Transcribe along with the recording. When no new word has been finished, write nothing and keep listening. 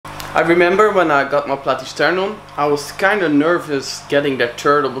I remember when I got my Platysternum, I was kind of nervous getting that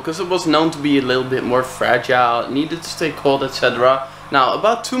turtle because it was known to be a little bit more fragile, it needed to stay cold, etc. Now,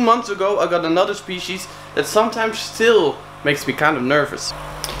 about 2 months ago, I got another species that sometimes still makes me kind of nervous.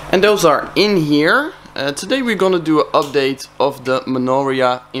 And those are in here. Today we're gonna do an update of the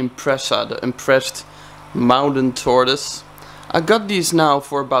Manouria impressa, the impressed mountain tortoise. I got these now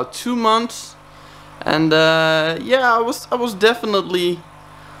for about 2 months, and yeah, I was definitely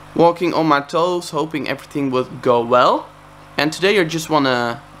walking on my toes, hoping everything would go well. And today I just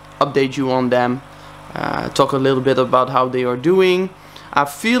wanna update you on them, talk a little bit about how they are doing. I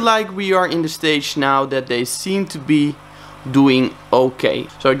feel like we are in the stage now that they seem to be doing okay.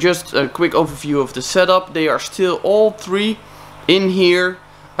 So just a quick overview of the setup. They are still all three in here.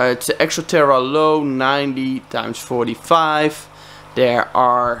 It's an Exoterra low 90 × 45. There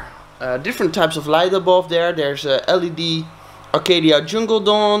are different types of light above there. There's a LED Arcadia Jungle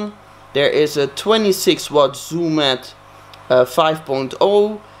Dawn. There is a 26 watt zoom at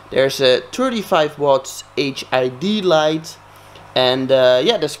 5.0. There's a 35 watts HID light. And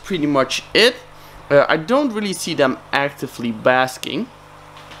yeah, that's pretty much it. I don't really see them actively basking.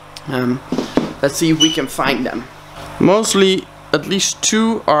 Let's see if we can find them. Mostly, at least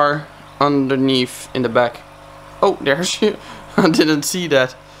 2 are underneath in the back. Oh, there's I didn't see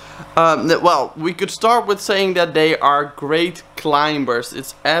that. Well, we could start with saying that they are great climbers.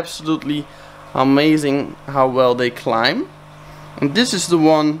 It's absolutely amazing how well they climb. And this is the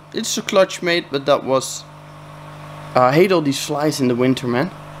one, it's a clutch mate, but that was... I hate all these flies in the winter, man.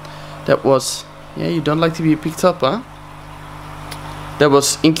 That was... Yeah, you don't like to be picked up, huh? That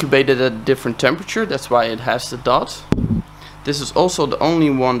was incubated at a different temperature, that's why it has the dot. This is also the only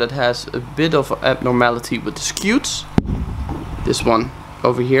one that has a bit of abnormality with the scutes. This one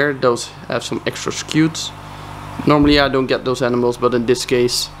over here, those have some extra scutes. Normally I don't get those animals, but in this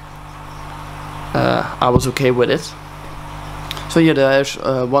case I was okay with it. So yeah, there's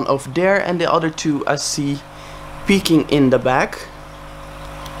one over there, and the other 2 I see peeking in the back.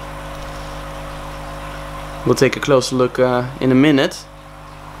 We'll take a closer look in a minute.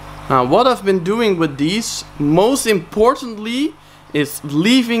 Now, what I've been doing with these, most importantly, is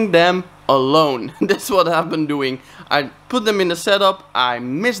leaving them alone. That's what I've been doing. I put them in the setup, I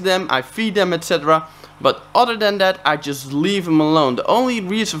miss them, I feed them, etc. But other than that, I just leave them alone. The only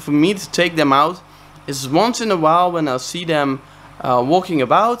reason for me to take them out is once in a while when I see them walking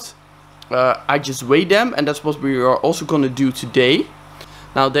about, I just weigh them, and that's what we are also going to do today.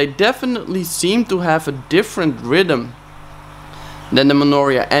 Now, they definitely seem to have a different rhythm than the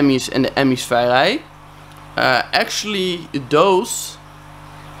Manouria Emmys and the Emmys Feirei. Actually, those,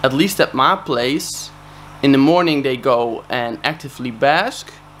 at least at my place, in the morning they go and actively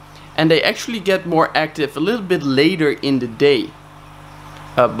bask, and they actually get more active a little bit later in the day.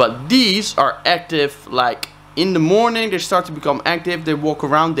 But these are active like in the morning. They start to become active, they walk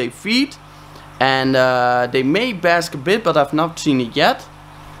around, they feed, and they may bask a bit, but I've not seen it yet.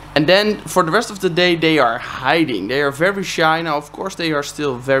 And then for the rest of the day they are hiding. They are very shy. Now, of course, they are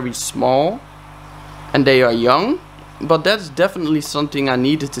still very small and they are young, but that's definitely something I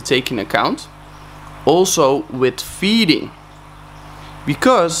needed to take in account. Also with feeding,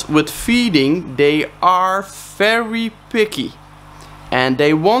 because with feeding they are very picky and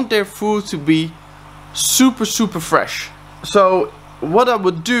they want their food to be super fresh. So what I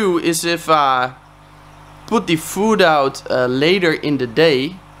would do is, if I put the food out later in the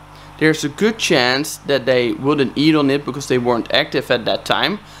day, there's a good chance that they wouldn't eat on it because they weren't active at that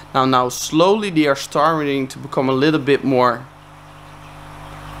time. Now slowly they are starting to become a little bit more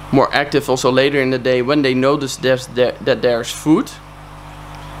active also later in the day when they notice that there's food.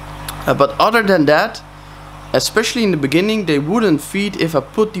 But other than that, especially in the beginning, they wouldn't feed if I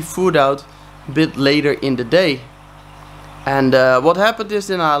put the food out a bit later in the day. And what happened is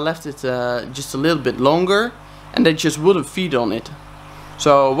then I left it just a little bit longer and they just wouldn't feed on it.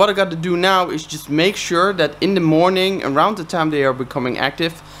 So what I got to do now is just make sure that in the morning, around the time they are becoming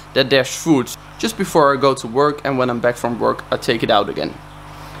active, that there's food just before I go to work, and when I'm back from work I take it out again.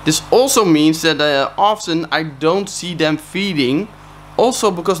 This also means that often I don't see them feeding,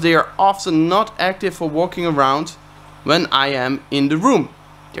 also because they are often not active or walking around when I am in the room.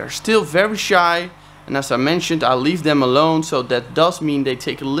 They are still very shy, and as I mentioned, I leave them alone, so that does mean they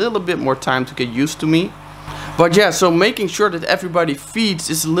take a little bit more time to get used to me. But yeah, so making sure that everybody feeds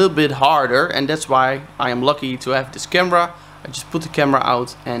is a little bit harder, and that's why I am lucky to have this camera. I just put the camera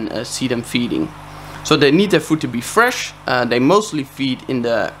out and see them feeding. So they need their food to be fresh. They mostly feed in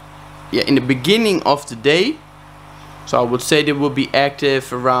the beginning of the day. So I would say they will be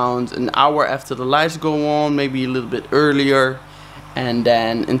active around an hour after the lights go on, maybe a little bit earlier. and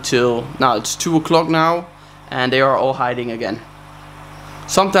then until now it's 2 o'clock now, and they are all hiding again.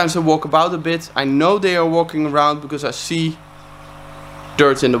 Sometimes I walk about a bit. I know they are walking around because I see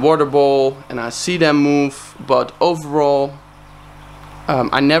dirt in the water bowl and I see them move, but overall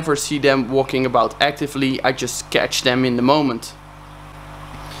I never see them walking about actively. I just catch them in the moment.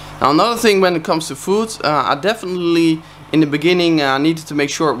 Now another thing when it comes to food, I definitely in the beginning needed to make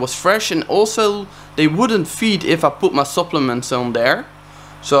sure it was fresh, and also they wouldn't feed if I put my supplements on there.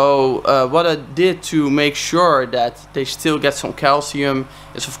 So what I did to make sure that they still get some calcium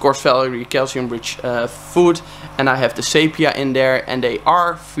is of course very calcium rich food, and I have the sepia in there and they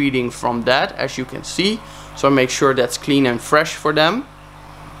are feeding from that, as you can see. So I make sure that's clean and fresh for them.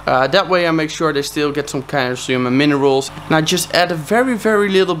 That way I make sure they still get some calcium and minerals. And I just add a very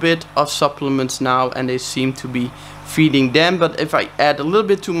little bit of supplements now and they seem to be feeding them, but if I add a little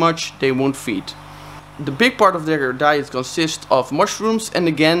bit too much they won't feed. The big part of their diet consists of mushrooms, and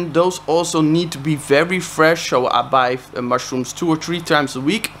again those also need to be very fresh, so I buy mushrooms 2 or 3 times a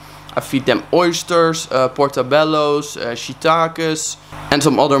week. I feed them oysters, portobellos, shiitakes and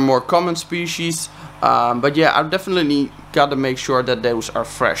some other more common species. But yeah, I definitely gotta make sure that those are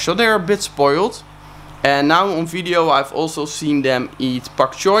fresh. So they're a bit spoiled. And now on video I've also seen them eat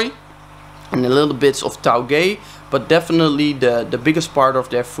pak choi and a little bits of taugeh, but definitely the biggest part of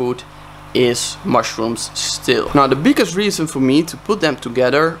their food is mushrooms still. Now the biggest reason for me to put them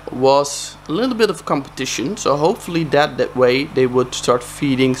together was a little bit of competition, so hopefully that way they would start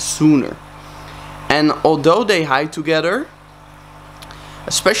feeding sooner. And although they hide together,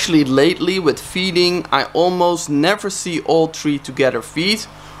 especially lately with feeding, I almost never see all 3 together feed.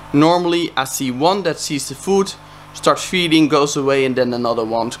 Normally I see one that sees the food, starts feeding, goes away, and then another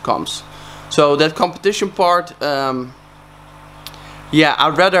one comes. So that competition part, yeah,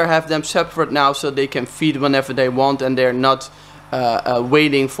 I'd rather have them separate now so they can feed whenever they want and they're not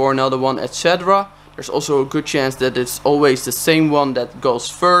waiting for another one, etc. There's also a good chance that it's always the same one that goes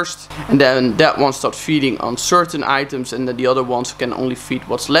first, and then that one starts feeding on certain items and then the other ones can only feed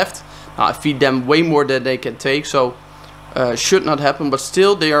what's left. Now I feed them way more than they can take, so should not happen, but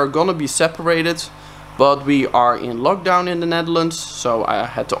still they are gonna be separated. But we are in lockdown in the Netherlands, so I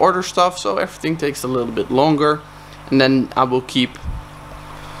had to order stuff, so everything takes a little bit longer. And then I will keep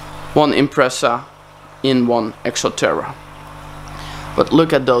one impressa in one Exoterra. But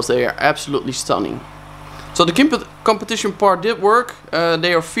look at those, they are absolutely stunning. So the competition part did work.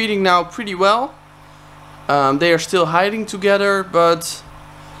 They are feeding now pretty well. They are still hiding together, but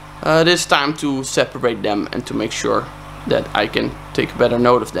it is time to separate them and to make sure that I can take better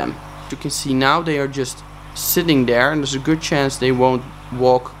note of them. You can see now they are just sitting there, and there's a good chance they won't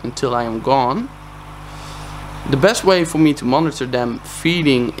walk until I am gone. The best way for me to monitor them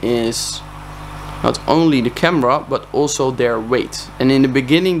feeding is not only the camera but also their weight. And in the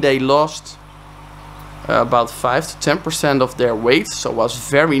beginning they lost about 5 to 10% of their weight, so I was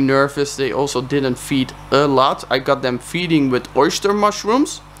very nervous. They also didn't feed a lot. I got them feeding with oyster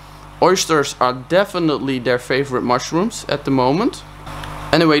mushrooms. Oysters are definitely their favorite mushrooms at the moment.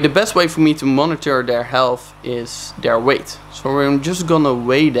 Anyway, the best way for me to monitor their health is their weight. So I'm just gonna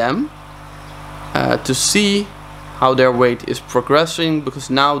weigh them to see how their weight is progressing, because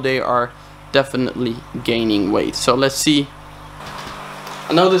now they are definitely gaining weight. So let's see.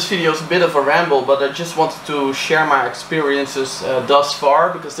 I know this video is a bit of a ramble, but I just wanted to share my experiences thus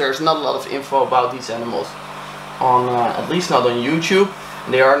far, because there's not a lot of info about these animals on at least not on YouTube.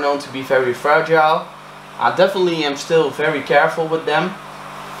 They are known to be very fragile. I definitely am still very careful with them.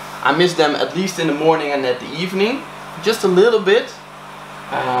 I miss them at least in the morning and at the evening, just a little bit,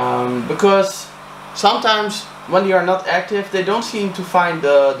 because sometimes when they are not active they don't seem to find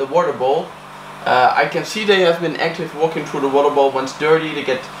the water bowl. I can see they have been active walking through the water bowl when it's dirty. They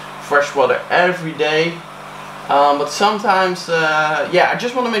get fresh water every day, but sometimes yeah, I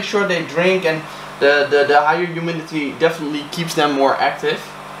just want to make sure they drink, and the higher humidity definitely keeps them more active.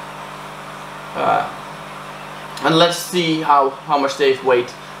 And let's see how much they've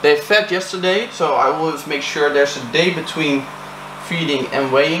weighed. They fed yesterday, so I will make sure there's a day between feeding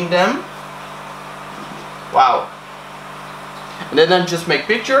and weighing them. Wow. And then I just make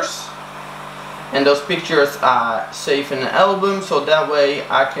pictures, and those pictures are saved in an album, so that way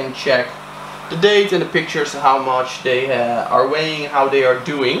I can check the date and the pictures, how much they are weighing, how they are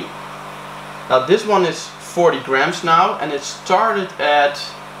doing. Now this one is 40 grams now, and it started at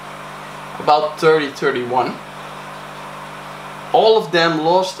about 30-31. All of them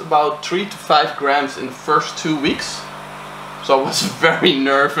lost about 3 to 5 grams in the first 2 weeks, so I was very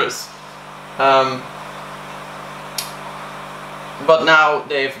nervous. But now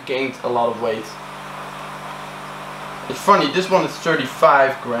they've gained a lot of weight. It's funny, this one is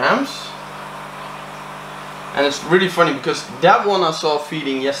 35 grams. And it's really funny because that one I saw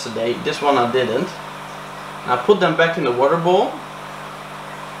feeding yesterday, this one I didn't. And I put them back in the water bowl.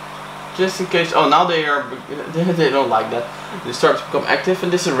 Just in case, oh now they are, they don't like that. They start to become active,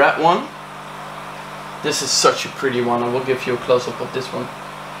 and this is a red one. This is such a pretty one. I will give you a close-up of this one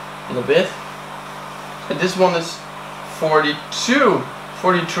in a bit. And this one is 42,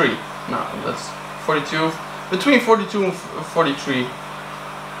 43. No, that's 42, between 42 and 43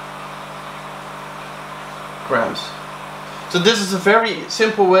 grams. So this is a very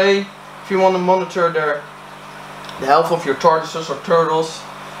simple way if you want to monitor the health of your tortoises or turtles,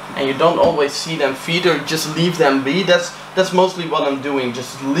 and you don't always see them feed or just leave them be. That's mostly what I'm doing,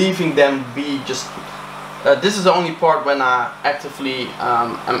 just leaving them be. Just this is the only part when I actively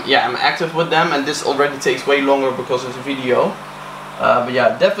I'm active with them, and this already takes way longer because of the video. But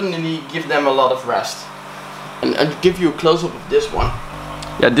yeah, definitely give them a lot of rest. And I'll give you a close-up of this one.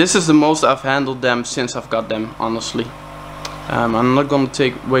 Yeah, this is the most I've handled them since I've got them, honestly. I'm not gonna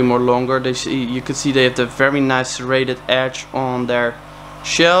take way more longer. You can see they have the very nice serrated edge on their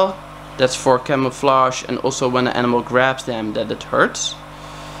shell. That's for camouflage, and also when the animal grabs them that it hurts.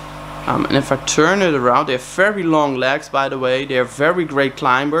 And if I turn it around, they have very long legs, by the way. They are very great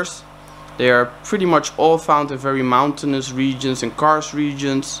climbers. They are pretty much all found in very mountainous regions and karst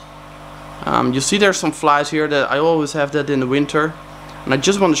regions. You see there's some flies here that I always have that in the winter. And I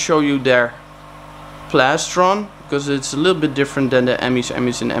just want to show you their plastron, because it's a little bit different than the Emmies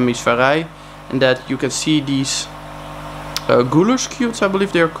and Emmies Varij. And that you can see these scutes, I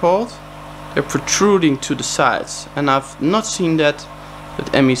believe they're called. They're protruding to the sides. And I've not seen that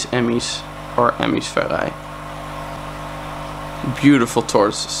with Emmies or Emmies Varij. Beautiful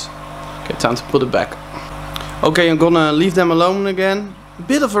tortoises. Okay, time to put it back. Okay, I'm gonna leave them alone again. A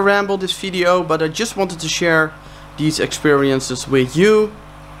bit of a ramble this video, but I just wanted to share these experiences with you.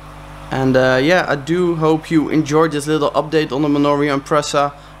 And yeah, I do hope you enjoyed this little update on the Manouria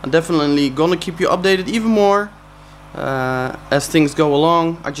impressa. I'm definitely gonna keep you updated even more as things go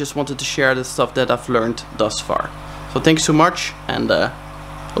along. I just wanted to share the stuff that I've learned thus far. So thanks so much, and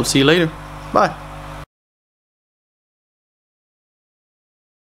I'll see you later. Bye.